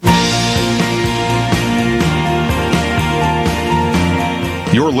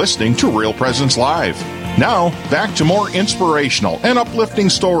You're listening to Real Presence Live. Now, back to more inspirational and uplifting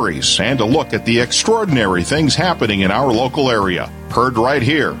stories and a look at the extraordinary things happening in our local area. Heard right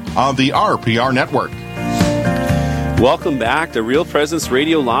here on the RPR Network. Welcome back to Real Presence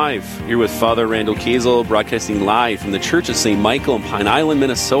Radio Live. Here with Father Randall Kazel, broadcasting live from the Church of St. Michael in Pine Island,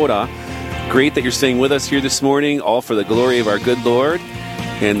 Minnesota. Great that you're staying with us here this morning, all for the glory of our good Lord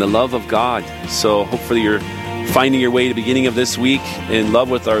and the love of God. So hopefully you're finding your way to the beginning of this week in love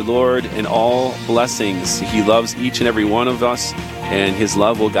with our Lord and all blessings. He loves each and every one of us, and His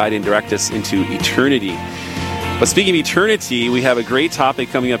love will guide and direct us into eternity. But speaking of eternity, we have a great topic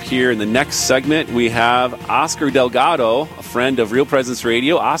coming up here in the next segment. We have Oscar Delgado, a friend of Real Presence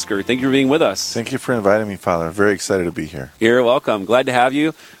Radio. Oscar, thank you for being with us. Thank you for inviting me, Father. I'm very excited to be here. You're welcome. Glad to have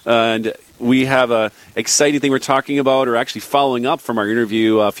you. And we have an exciting thing we're talking about, or actually following up from our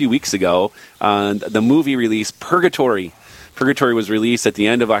interview a few weeks ago on the movie release, Purgatory. Purgatory was released at the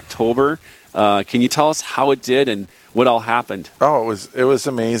end of October. Can you tell us how it did and what all happened? Oh, it was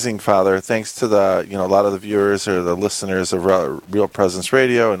amazing, Father. Thanks to a lot of the viewers or the listeners of Real Presence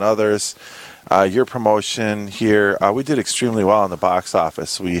Radio and others. Your promotion here, we did extremely well in the box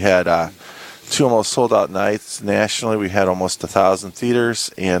office. We had 2 almost sold out nights nationally. We had almost 1,000 theaters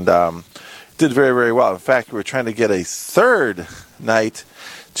and did very, very well. In fact, we were trying to get a third night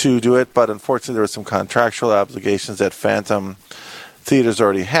to do it, but unfortunately there were some contractual obligations that Phantom Theaters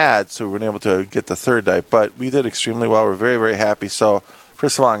already had, so we weren't able to get the third night. But we did extremely well. We're very, very happy. So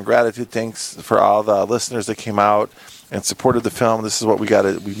first of all, in gratitude, thanks for all the listeners that came out and supported the film. This is what we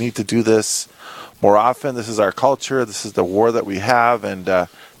need to do this more often. This is our culture. This is the war that we have, and to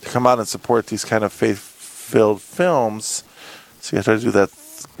come out and support these kind of faith-filled films. So you have to do that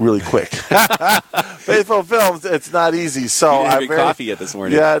really quick. Faithful films, it's not easy. So you didn't coffee yet this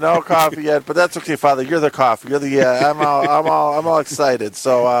morning. Yeah, no coffee yet, but that's okay, Father. You're the coffee. You're the I'm all excited.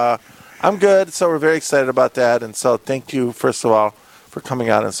 So I'm good. So we're very excited about that, and so thank you first of all for coming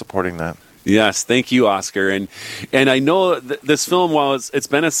out and supporting that. Yes, thank you, Oscar. And I know this film, while it's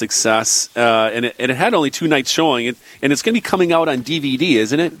been a success, and it had only 2 nights showing, and it's going to be coming out on DVD,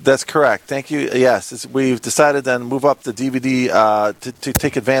 isn't it? That's correct. Thank you. Yes, we've decided then to move up the DVD to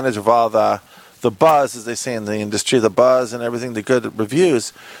take advantage of all the buzz, as they say in the industry, the buzz and everything, the good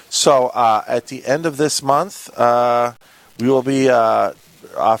reviews. So at the end of this month, we will be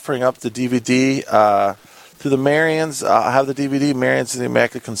offering up the DVD to the Marians. I'll have the DVD, Marians of the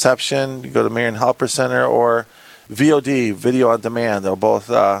Immaculate Conception. You go to Marian Helper Center or VOD, Video on Demand. They'll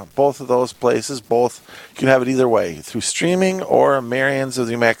both of those places. Both you can have it either way, through streaming or Marians of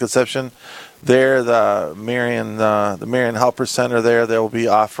the Immaculate Conception. There, the Marian Helper Center. There, they will be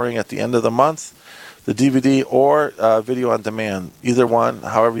offering at the end of the month the DVD or Video on Demand. Either one,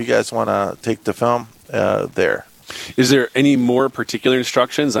 however you guys want to take the film. There. Is there any more particular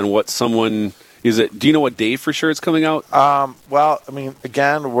instructions on what someone? Do you know what day for sure it's coming out? Well, I mean,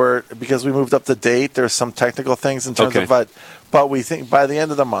 again, because we moved up the date, there's some technical things in terms of, but we think by the end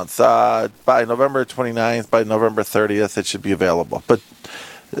of the month, by November 29th, by November 30th, it should be available. But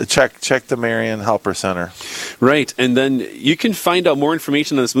check the Marian Helper Center. Right, and then you can find out more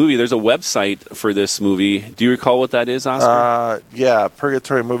information on this movie. There's a website for this movie. Do you recall what that is, Oscar? Yeah,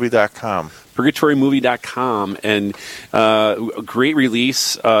 purgatorymovie.com. purgatorymovie.com, and a great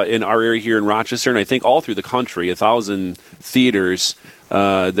release in our area here in Rochester, and I think all through the country, 1,000 theaters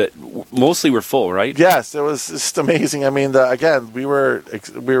that mostly were full, right? Yes, it was just amazing. I mean, again, we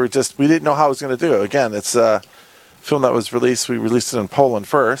didn't know how it was going to do. Again, it's a film that was released. We released it in Poland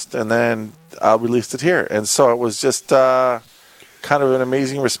first, and then released it here, and so it was just kind of an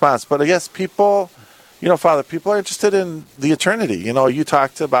amazing response. But I guess people, Father, people are interested in the eternity. You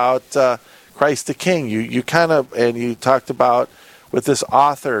talked about Christ the King. You talked about with this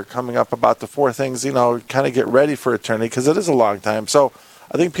author coming up about the 4 things, kind of get ready for eternity because it is a long time. So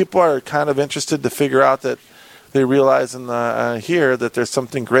I think people are kind of interested to figure out that they realize here that there's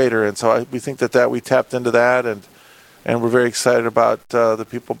something greater. And so we think that we tapped into that, and we're very excited about the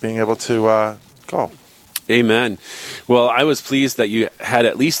people being able to go. Amen. Well, I was pleased that you had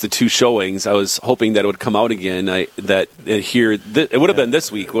at least the 2 showings. I was hoping that it would come out again. It would have been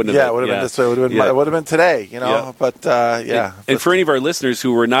this week, wouldn't it? Yeah, it would have been this way. It would have been today, Yeah. But And for any of our listeners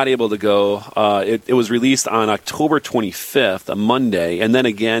who were not able to go, it was released on October 25th, a Monday, and then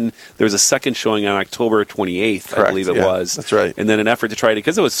again there was a second showing on October 28th, Correct. I believe it was. That's right. And then an effort to try to,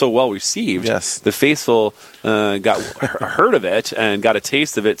 because it was so well received. Yes. The faithful got heard of it and got a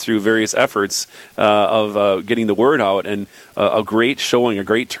taste of it through various efforts of getting the word out, and a great showing, a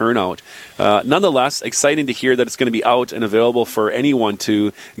great turnout. Nonetheless, exciting to hear that it's going to be out and available for anyone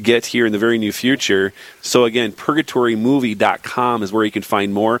to get here in the very near future. So again, purgatorymovie.com is where you can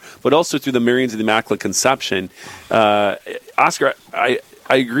find more, but also through the Marians of the Immaculate Conception. Oscar, I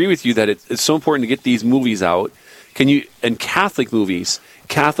agree with you that it's so important to get these movies out. And Catholic movies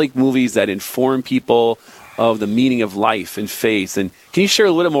that inform people of the meaning of life and faith. And can you share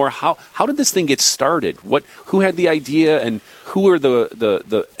a little more? How did this thing get started? Who had the idea, and who are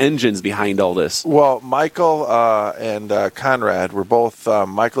the engines behind all this? Well, Michael and Conrad were both.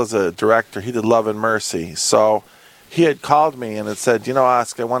 Michael is a director. He did Love and Mercy. So he had called me and had said,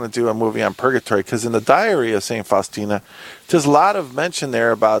 Oscar, I want to do a movie on purgatory, because in the Diary of St. Faustina, there's a lot of mention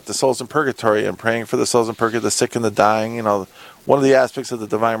there about the souls in purgatory and praying for the souls in purgatory, the sick and the dying. One of the aspects of the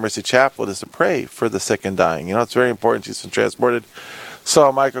Divine Mercy Chaplet is to pray for the sick and dying. It's very important. She's been transported.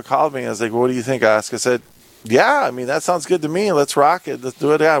 So Michael called me and I was like, what do you think, Oscar? I said, yeah, that sounds good to me. Let's rock it. Let's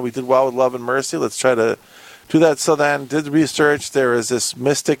do it. Yeah, we did well with Love and Mercy. Let's try to do that. So then did research. There is this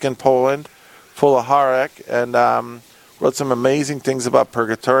mystic in Poland, Fula Harek, and wrote some amazing things about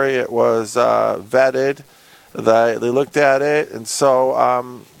purgatory. It was vetted. They looked at it, and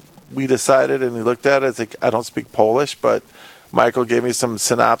so we decided, and we looked at it. It's like, I don't speak Polish, but Michael gave me some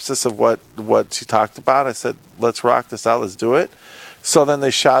synopsis of what she talked about. I said, let's rock this out. Let's do it. So then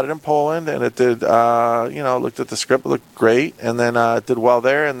they shot it in Poland, and it did, looked at the script. It looked great, and then it did well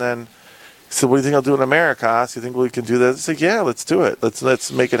there. And then he said, what do you think I'll do in America? So you think we can do this? I said, yeah, let's do it.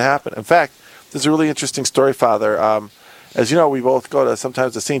 Let's make it happen. In fact, there's a really interesting story, Father. As you know, we both go to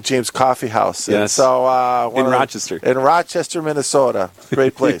sometimes the St. James Coffee House. Yes. And so, in Rochester. In Rochester, Minnesota.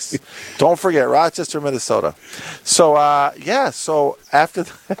 Great place. Don't forget, Rochester, Minnesota. So, so after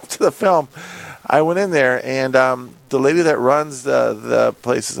the film, I went in there, and the lady that runs the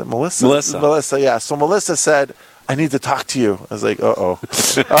place, is it Melissa? Melissa, yeah. So Melissa said, I need to talk to you. I was like, uh-oh,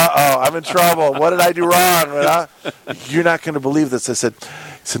 I'm in trouble. What did I do wrong? You're not going to believe this. I said,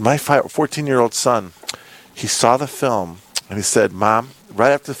 my 14-year-old son, he saw the film, and he said, Mom,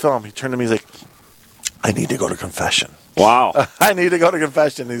 right after the film, he turned to me, he's like, I need to go to confession. Wow. I need to go to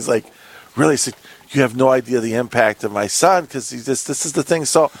confession. And he's like, really? He said, you have no idea the impact of my son, because this is the thing.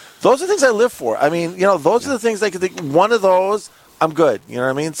 So those are the things I live for. Those are the things I can think, one of those, I'm good. You know what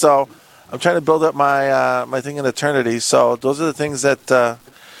I mean? So I'm trying to build up my thing in eternity. So those are the things that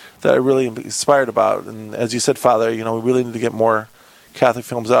I really am inspired about. And as you said, Father, we really need to get more Catholic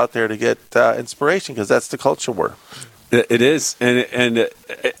films out there to get inspiration, because that's the culture war. It is. And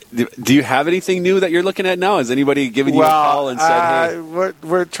do you have anything new that you're looking at now? Has anybody given you a call and said, hey?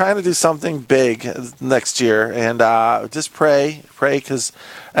 We're trying to do something big next year, and just pray,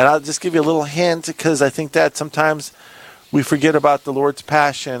 and I'll just give you a little hint, because I think that sometimes we forget about the Lord's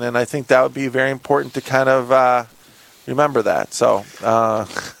Passion, and I think that would be very important to kind of remember that. So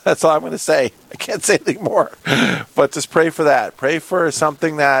that's all I'm going to say. I can't say anything more, but just pray for that. Pray for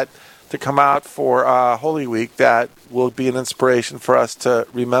something that to come out for Holy Week that will be an inspiration for us to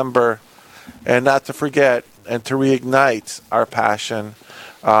remember and not to forget, and to reignite our passion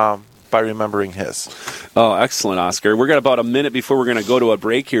by remembering His. Oh, excellent, Oscar. We're got about a minute before we're going to go to a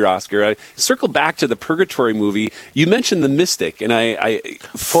break here, Oscar. I circle back to the Purgatory movie. You mentioned the mystic, and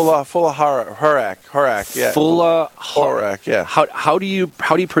Fula Harek, yeah. Fula Harek, yeah. How do you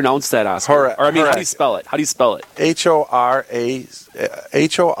pronounce that, Oscar? Harek. Or how do you spell it? How do you spell it?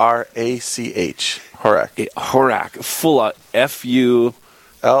 Horachh. Horak. Fula.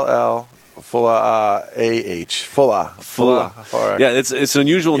 Full. Fula A-H. Fula. Yeah, it's an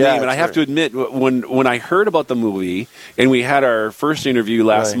unusual name, and I have right. to admit, when I heard about the movie, and we had our first interview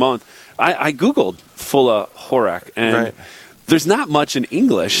last month, I Googled Fula Horak, and right. There's not much in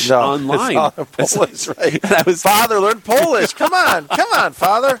English online. It's all in Polish, right? Father, learn Polish. Come on,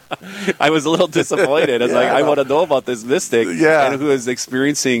 Father. I was a little disappointed. I was I want to know about this mystic, and who is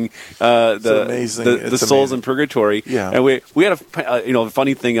experiencing the souls in purgatory. Yeah. And we had a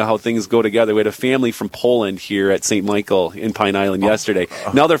funny thing of how things go together. We had a family from Poland here at St. Michael in Pine Island yesterday.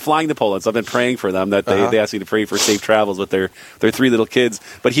 Now they're flying to Poland, so I've been praying for them that they asked me to pray for safe travels with their 3 little kids.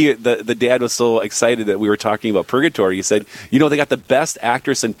 But the dad was so excited that we were talking about purgatory. He said, they got the best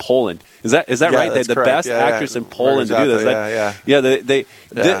actress in Poland. Is that right? They had the best actress in Poland to do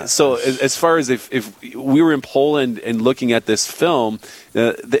this. So as far as if we were in Poland and looking at this film,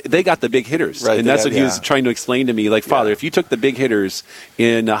 they got the big hitters, right, and that's what he was trying to explain to me. Like, Father, if you took the big hitters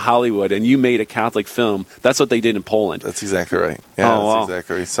in Hollywood and you made a Catholic film, that's what they did in Poland. That's exactly right. Yeah, that's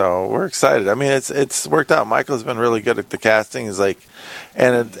exactly. So we're excited. I mean, it's worked out. Michael's been really good at the casting. He's like,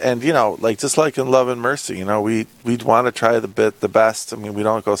 and just like in Love and Mercy, we want to try the best. I mean, we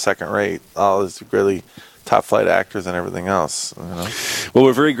don't go second rate. All is really top flight actors and everything else. You know? Well,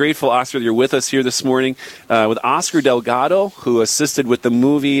 we're very grateful, Oscar, that you're with us here this morning with Oscar Delgado, who assisted with the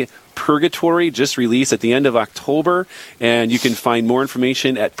movie Purgatory, just released at the end of October, and you can find more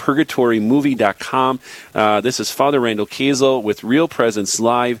information at purgatorymovie.com. This is Father Randall Kazel with Real Presence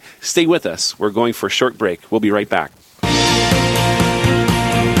Live. Stay with us. We're going for a short break. We'll be right back.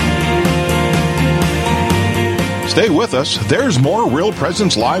 Stay with us. There's more Real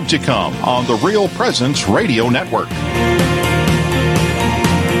Presence Live to come on the Real Presence Radio Network.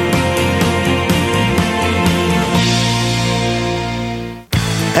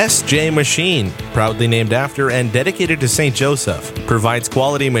 SJ Machine, proudly named after and dedicated to St. Joseph, provides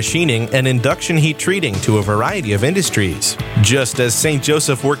quality machining and induction heat treating to a variety of industries. Just as St.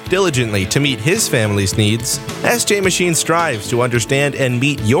 Joseph worked diligently to meet his family's needs, SJ Machine strives to understand and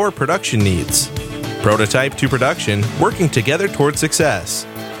meet your production needs. Prototype to production, working together toward success.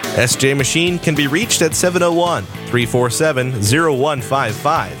 SJ Machine can be reached at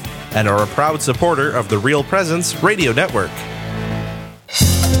 701-347-0155 and are a proud supporter of the Real Presence Radio Network.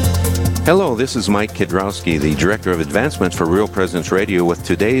 Hello, this is Mike Kidrowski, the Director of Advancements for Real Presence Radio with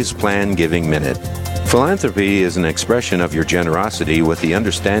today's Plan Giving Minute. Philanthropy is an expression of your generosity with the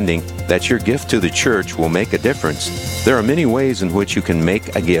understanding that your gift to the church will make a difference. There are many ways in which you can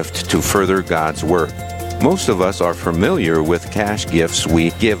make a gift to further God's work. Most of us are familiar with cash gifts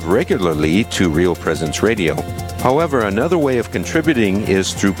we give regularly to Real Presence Radio. However, another way of contributing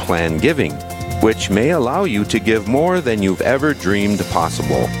is through plan giving, which may allow you to give more than you've ever dreamed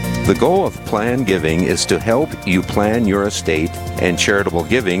possible. The goal of plan giving is to help you plan your estate and charitable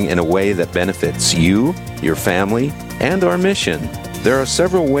giving in a way that benefits you, your family, and our mission. There are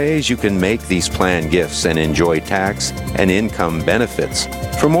several ways you can make these plan gifts and enjoy tax and income benefits.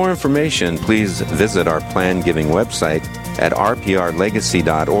 For more information, please visit our plan giving website at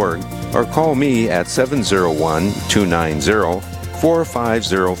rprlegacy.org or call me at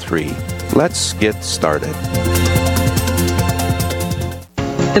 701-290-4503. Let's get started.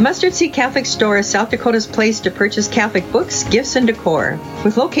 The Mustard Seed Catholic Store is South Dakota's place to purchase Catholic books, gifts, and decor.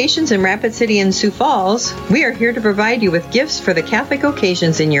 With locations in Rapid City and Sioux Falls, we are here to provide you with gifts for the Catholic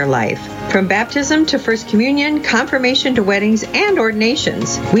occasions in your life. From baptism to First Communion, confirmation to weddings, and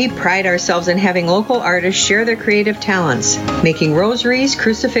ordinations, we pride ourselves in having local artists share their creative talents, making rosaries,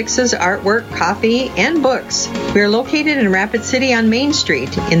 crucifixes, artwork, coffee, and books. We are located in Rapid City on Main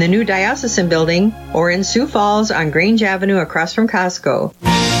Street, in the new Diocesan Building, or in Sioux Falls on Grange Avenue across from Costco.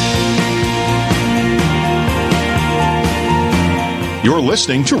 You're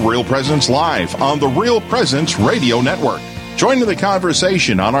listening to Real Presence Live on the Real Presence Radio Network. Join in the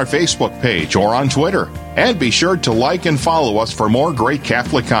conversation on our Facebook page or on Twitter. And be sure to like and follow us for more great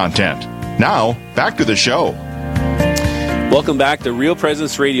Catholic content. Now, back to the show. Welcome back to Real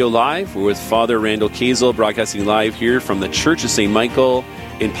Presence Radio Live. We're with Father Randall Kazel, broadcasting live here from the Church of St. Michael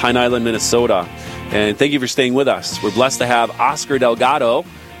in Pine Island, Minnesota. And thank you for staying with us. We're blessed to have Oscar Delgado,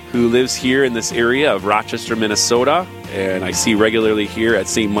 who lives here in this area of Rochester, Minnesota. And I see regularly here at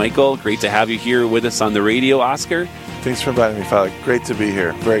St. Michael. Great to have you here with us on the radio, Oscar. Thanks for inviting me, Father. Great to be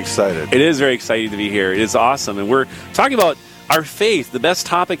here. Very excited. It is very exciting to be here. It is awesome. And we're talking about our faith, the best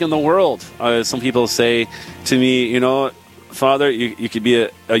topic in the world. Some people say to me, you know, Father, you could be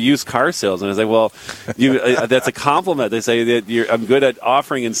a used car salesman. I was like, well, that's a compliment. They say that I'm good at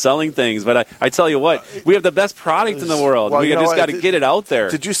offering and selling things, but I tell you what, we have the best product in the world. Well, we just got to get it out there.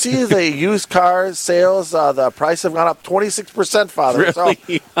 Did you see the used car sales? The price have gone up 26%, Father. Really? So,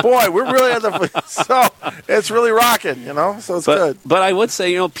 boy, we're really at the so it's really rocking, you know. So it's good. But I would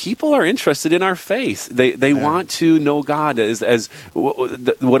say, you know, people are interested in our faith. They want to know God. As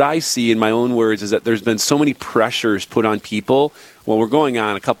what I see in my own words is that there's been so many pressures put on people. Well, we're going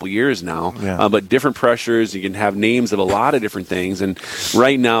on a couple years now, but different pressures. You can have names of a lot of different things. And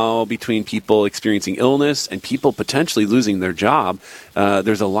right now, between people experiencing illness and people potentially losing their job,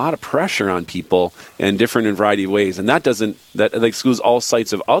 there's a lot of pressure on people in different and variety of ways. And that excludes all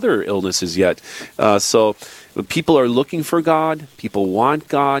sites of other illnesses yet. So people are looking for God. People want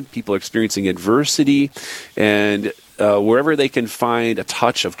God. People are experiencing adversity. And wherever they can find a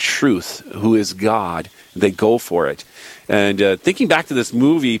touch of truth, who is God, they go for it. And thinking back to this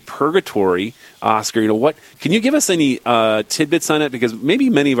movie, Purgatory, Oscar, you know, what can you give us any tidbits on it? Because maybe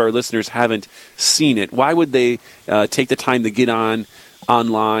many of our listeners haven't seen it. Why would they take the time to get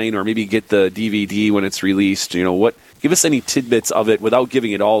online or maybe get the DVD when it's released? You know, what? Give us any tidbits of it without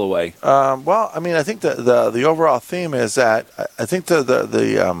giving it all away. Well, I mean, I think the overall theme is that I think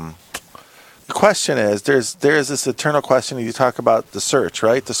the question is there's this eternal question. You talk about the search,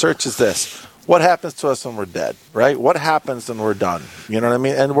 right? The search is this. What happens to us when we're dead, right? What happens when we're done? You know what I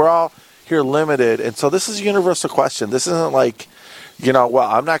mean? And we're all here limited. And so this is a universal question. This isn't like, well,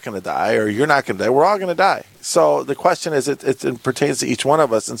 I'm not going to die or you're not going to die. We're all going to die. So the question is, it pertains to each one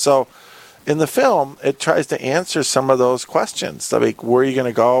of us. And so in the film, it tries to answer some of those questions. Like, where are you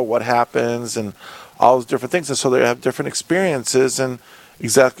going to go? What happens? And all those different things. And so they have different experiences and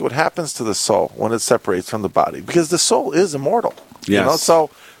exactly what happens to the soul when it separates from the body. Because the soul is immortal. Yes. So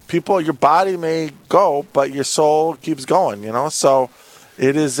your body may go, but your soul keeps going, So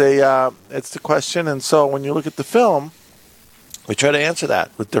it is it's the question. And so when you look at the film, we try to answer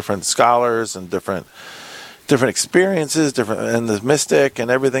that with different scholars and different experiences, and the mystic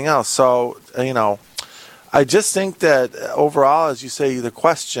and everything else. So, I just think that overall, as you say, the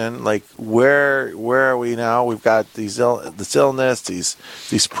question, like, where are we now? We've got this illness,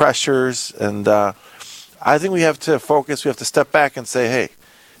 these pressures, and I think we have to focus. We have to step back and say, hey,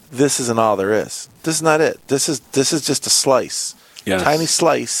 this isn't all there is. This is not it. This is just a slice, yes. Tiny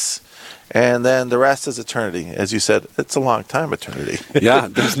slice. And then the rest is eternity. As you said, it's a long time, eternity. Yeah,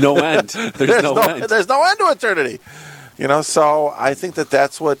 there's no end. There's no end. There's no end to eternity. So I think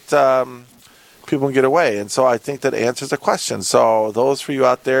that's what people can get away. And so I think that answers the question. So those for you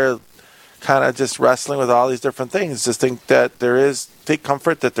out there kind of just wrestling with all these different things, just think that take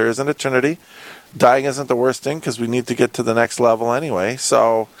comfort that there is an eternity. Dying isn't the worst thing because we need to get to the next level anyway.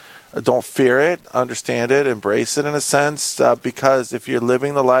 So don't fear it, understand it, embrace it in a sense, because if you're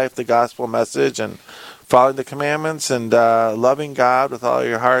living the life, the gospel message, and following the commandments and loving God with all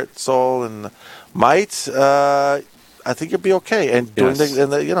your heart, soul, and might, I think you'll be okay. And doing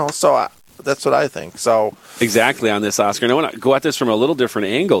so that's what I think. So exactly on this, Oscar. And I want to go at this from a little different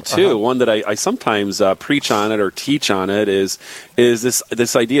angle too. One that I sometimes preach on it or teach on it is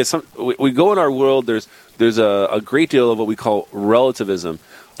this idea. We go in our world. There's a great deal of what we call relativism.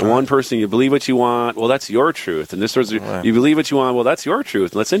 One person, you believe what you want, well, that's your truth. And this person, you believe what you want, well, that's your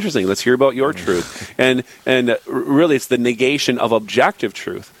truth. And that's interesting. Let's hear about your truth. And really, it's the negation of objective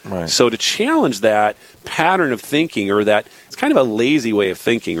truth. Right. So to challenge that pattern of thinking, or that, it's kind of a lazy way of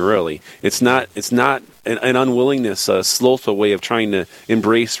thinking, really. It's not an unwillingness, a slothful way of trying to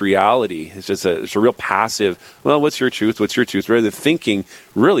embrace reality. It's just it's a real passive, well, what's your truth? What's your truth? Rather than thinking,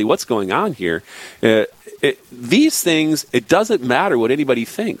 really, what's going on here? These things, it doesn't matter what anybody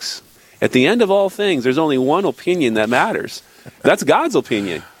thinks. At the end of all things, there's only one opinion that matters. That's God's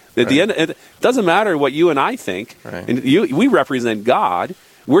opinion. At the end, it doesn't matter what you and I think. Right. And we represent God.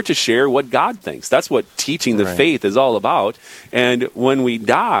 We're to share what God thinks. That's what teaching the faith is all about. And when we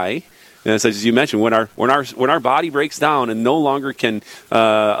die, such as you mentioned, when our body breaks down and no longer can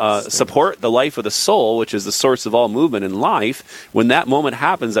support the life of the soul, which is the source of all movement in life, when that moment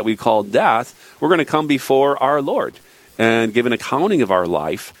happens that we call death, we're going to come before our Lord and give an accounting of our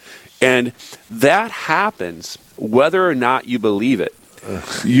life. And that happens whether or not you believe it.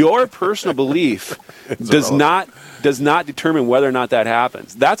 Your personal belief does not determine whether or not that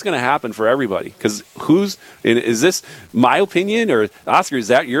happens. That's going to happen for everybody. Because is this my opinion, or Oscar, is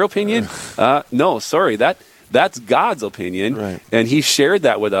that your opinion? No, sorry, that's God's opinion, right. And He shared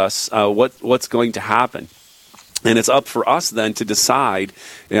that with us. What's going to happen, and it's up for us then to decide.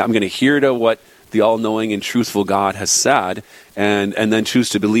 I'm going to hear to what the all-knowing and truthful God has said, and then choose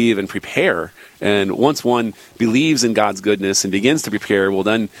to believe and prepare. And once one believes in God's goodness and begins to prepare, well,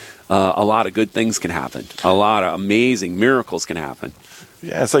 then a lot of good things can happen. A lot of amazing miracles can happen.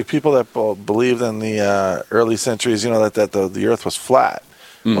 Yeah, it's like people that believed in the early centuries, that the earth was flat.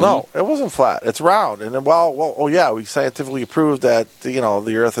 Mm-hmm. Well, no, it wasn't flat. It's round. And we scientifically proved that,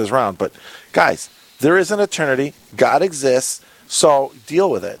 the earth is round. But guys, there is an eternity. God exists. So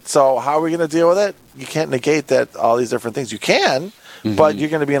deal with it. So how are we going to deal with it? You can't negate that, all these different things. You can, but you're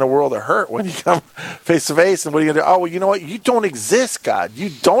going to be in a world of hurt when you come face to face. And what are you going to do? Oh, well, you know what? You don't exist, God. You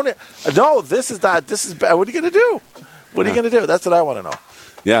don't. No, this is bad. What are you going to do? What are you going to do? That's what I want to know.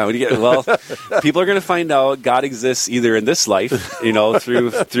 Yeah, people are going to find out God exists either in this life,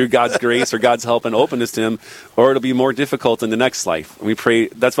 through God's grace or God's help and openness to Him, or it'll be more difficult in the next life. And we pray.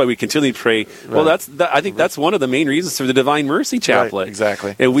 That's why we continually pray. Right. Well, I think that's one of the main reasons for the Divine Mercy Chaplet. Right,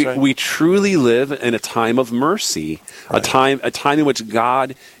 exactly. And we truly live in a time of mercy, right. a time in which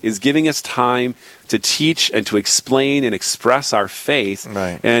God is giving us time to teach and to explain and express our faith.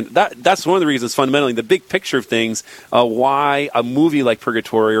 Right. And that's one of the reasons, fundamentally, the big picture of things, why a movie like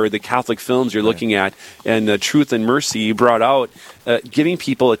Purgatory or the Catholic films you're looking at, and Truth and Mercy you brought out, giving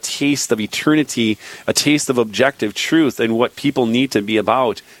people a taste of eternity, a taste of objective truth, and what people need to be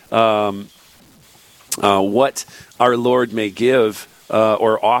about, what our Lord may give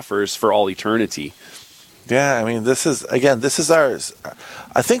or offers for all eternity. Yeah, I mean, this is ours.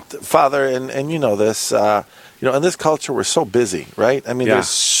 I think, Father, and you know this, in this culture, we're so busy, right? I mean, there's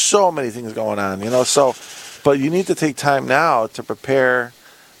so many things going on, but you need to take time now to prepare.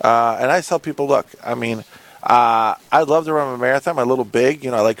 And I tell people, look, I mean, I'd love to run a marathon. I'm a little big,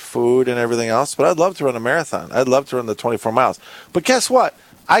 I like food and everything else, but I'd love to run a marathon. I'd love to run the 24 miles. But guess what?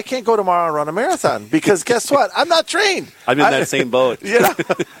 I can't go tomorrow and run a marathon because guess what? I'm not trained. I'm in that same boat.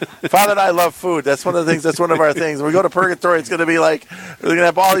 Father and I love food. That's one of the things. That's one of our things. When we go to purgatory, it's going to be like we're going to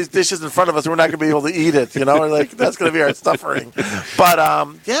have all these dishes in front of us, and we're not going to be able to eat it. We're like that's going to be our suffering.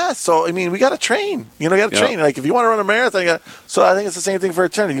 But so I mean, we got to train. You got to train. Like if you want to run a marathon, so I think it's the same thing for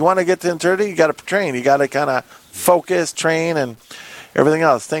eternity. You want to get to eternity, you got to train. You got to kind of focus, train, and everything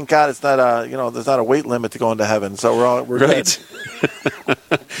else. Thank God it's not there's not a weight limit to go into heaven. So we're right. Good.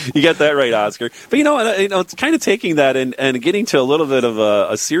 You got that right, Oscar. But it's kind of taking that and getting to a little bit of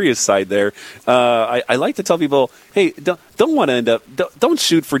a serious side there. I like to tell people, hey, don't want to end up. Don't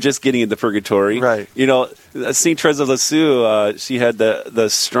shoot for just getting into purgatory. Right. Saint Therese of Lisieux, she had the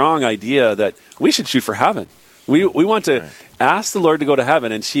strong idea that we should shoot for heaven. We want to ask the Lord to go to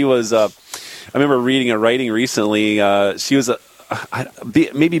heaven. And she was. I remember reading a writing recently. She was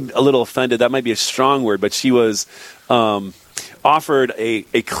maybe a little offended. That might be a strong word, but she was. Offered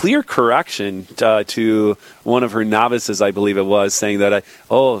a clear correction to one of her novices, I believe it was, saying that,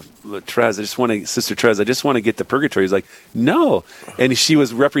 Sister Therese, I just want to get to purgatory. He's like, no. And she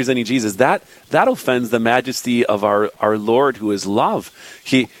was representing Jesus. That offends the majesty of our Lord, who is love.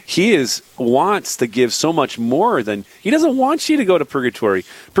 He wants to give so much more than, he doesn't want you to go to purgatory.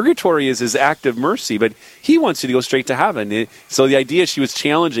 Purgatory is his act of mercy, but he wants you to go straight to heaven. So the idea she was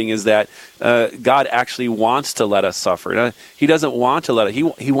challenging is that God actually wants to let us suffer. He doesn't want to let it.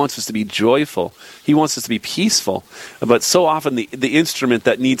 He wants us to be joyful. He wants us to be peaceful. But so often the instrument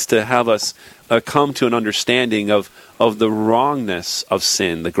that needs to have us come to an understanding of the wrongness of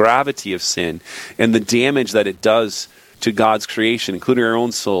sin, the gravity of sin, and the damage that it does to God's creation, including our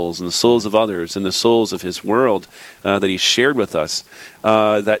own souls and the souls of others and the souls of His world that He shared with us,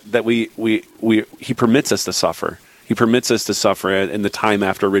 He permits us to suffer. He permits us to suffer in the time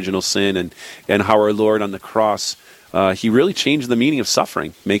after original sin, and how our Lord on the cross, He really changed the meaning of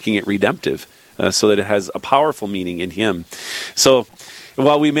suffering, making it redemptive, so that it has a powerful meaning in Him. So,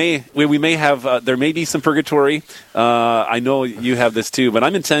 while we may have, there may be some purgatory. I know you have this too, but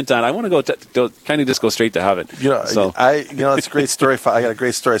I'm intent on. I want to go kind of just go straight to heaven. It's a great story. I got a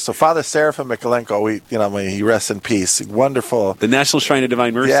great story. So Father Seraphim Mikolenko, he rests in peace. Wonderful. The National Shrine of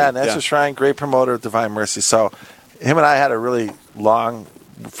Divine Mercy. Yeah, National Shrine, great promoter of Divine Mercy. So him and I had a really long,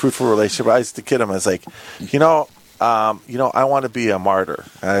 fruitful relationship. I used to kid him. I was like, I want to be a martyr.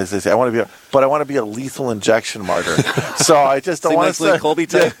 As they say, I want to be a lethal injection martyr. So I just don't want to. Colby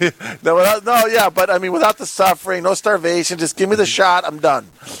type. But I mean, without the suffering, no starvation, just give me the shot. I'm done.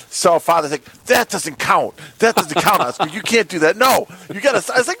 So Father's like, that doesn't count. That doesn't count, Oscar. You can't do that. No, you got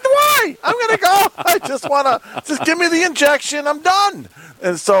to. I was like, why? I'm gonna go. I just want to. Just give me the injection. I'm done.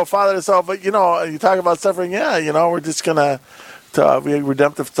 And so Father is all. But you talk about suffering. Yeah, we're just gonna. We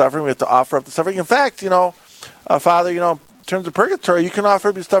redemptive suffering. We have to offer up the suffering. In fact, Father, in terms of purgatory, you can offer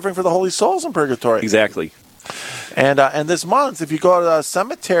up your suffering for the holy souls in purgatory. Exactly. And this month, if you go to the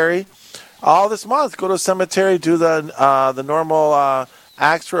cemetery, all this month, go to a cemetery, do the normal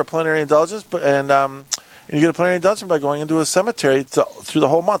acts for a plenary indulgence, and you get a plenary indulgence by going into a cemetery through the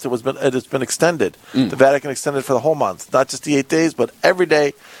whole month. It has been extended. The Vatican extended for the whole month, not just the 8 days, but every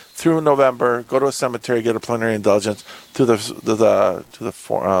day through November. Go to a cemetery, get a plenary indulgence through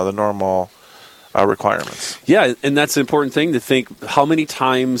the normal requirements. Yeah, and that's an important thing to think. How many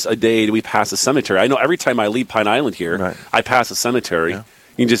times a day do we pass a cemetery? I know every time I leave Pine Island here, I pass a cemetery. Yeah.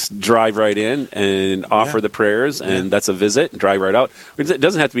 You can just drive right in and offer the prayers, and that's a visit, and drive right out. It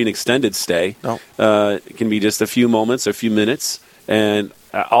doesn't have to be an extended stay. No. It can be just a few moments or a few minutes, and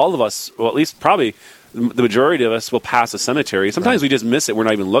all of us, well, at least probably the majority of us will pass a cemetery. Sometimes we just miss it. We're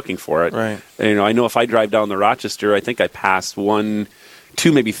not even looking for it. Right. And, I know if I drive down to Rochester, I think I passed 1,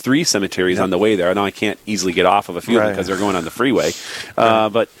 2, maybe 3 cemeteries on the way there. I know I can't easily get off of a few of them because they're going on the freeway.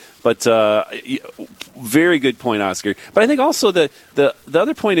 But very good point, Oscar. But I think also the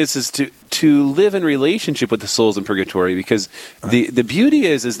other point is to live in relationship with the souls in purgatory, because the beauty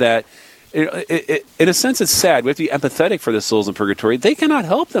is that in a sense it's sad. We have to be empathetic for the souls in purgatory. They cannot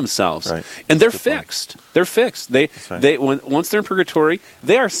help themselves, and they're fixed. They're fixed. Once they're in purgatory,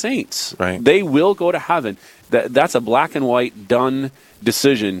 they are saints. Right. They will go to heaven. That's a black and white done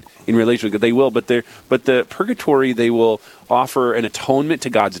decision in relation to God. They will, but the purgatory, they will offer an atonement to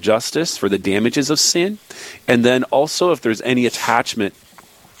God's justice for the damages of sin, and then also if there's any attachment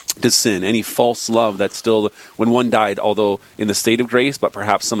sin, any false love that's still, when one died, although in the state of grace, but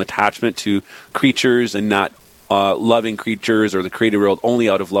perhaps some attachment to creatures and not loving creatures or the created world only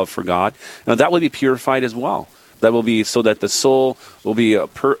out of love for God. Now that will be purified as well. That will be so that the soul will be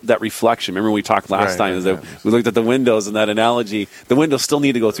that reflection. Remember we talked last time is that we looked at the windows and that analogy. The windows still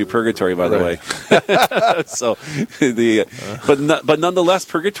need to go through purgatory, by the way. So but nonetheless,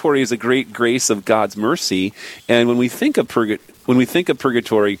 purgatory is a great grace of God's mercy. And when we think of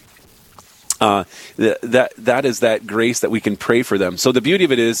purgatory, that is that grace that we can pray for them. So the beauty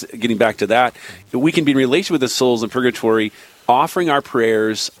of it is, getting back to that, we can be in relation with the souls in purgatory, offering our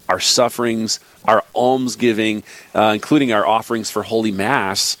prayers, our sufferings, our almsgiving, including our offerings for Holy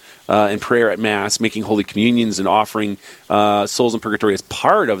Mass and prayer at Mass, making Holy Communions and offering souls in purgatory as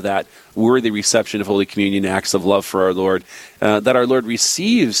part of that worthy reception of Holy Communion, acts of love for our Lord, that our Lord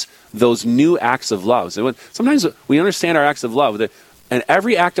receives those new acts of love. So sometimes we understand our acts of love, and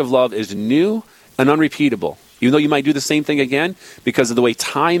every act of love is new and unrepeatable. Even though you might do the same thing again, because of the way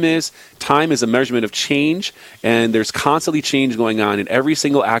time is a measurement of change, and there's constantly change going on in every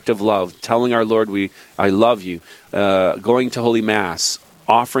single act of love, telling our Lord, I love you, going to Holy Mass,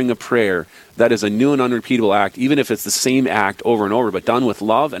 offering a prayer. That is a new and unrepeatable act, even if it's the same act over and over, but done with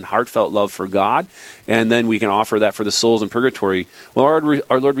love and heartfelt love for God. And then we can offer that for the souls in purgatory. Well,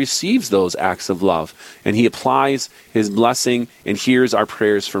 our Lord receives those acts of love, and He applies His blessing and hears our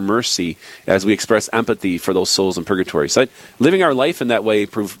prayers for mercy as we express empathy for those souls in purgatory. So living our life in that way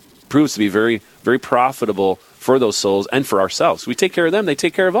proves to be very, very profitable for those souls and for ourselves. We take care of them, they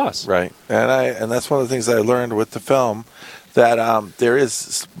take care of us. Right. And that's one of the things I learned with the film, that there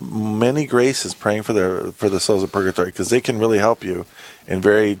is many graces praying for the souls of purgatory, because they can really help you in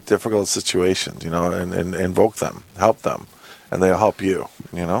very difficult situations, and invoke them, help them, and they'll help you,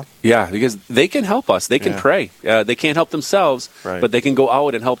 Yeah, because they can help us. They can pray. They can't help themselves, but they can go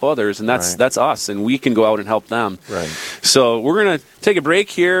out and help others, and that's us, and we can go out and help them. Right. So we're going to take a break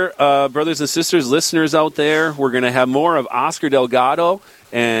here, brothers and sisters, listeners out there. We're going to have more of Oscar Delgado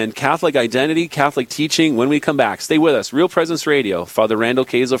and Catholic identity, Catholic teaching when we come back. Stay with us. Real Presence Radio. Father Randall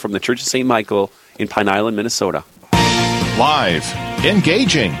Kazel from the Church of St. Michael in Pine Island, Minnesota. Live,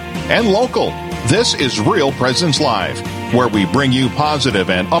 engaging, and local. This is Real Presence Live, where we bring you positive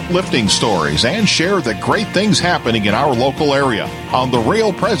and uplifting stories and share the great things happening in our local area on the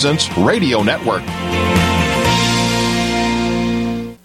Real Presence Radio Network.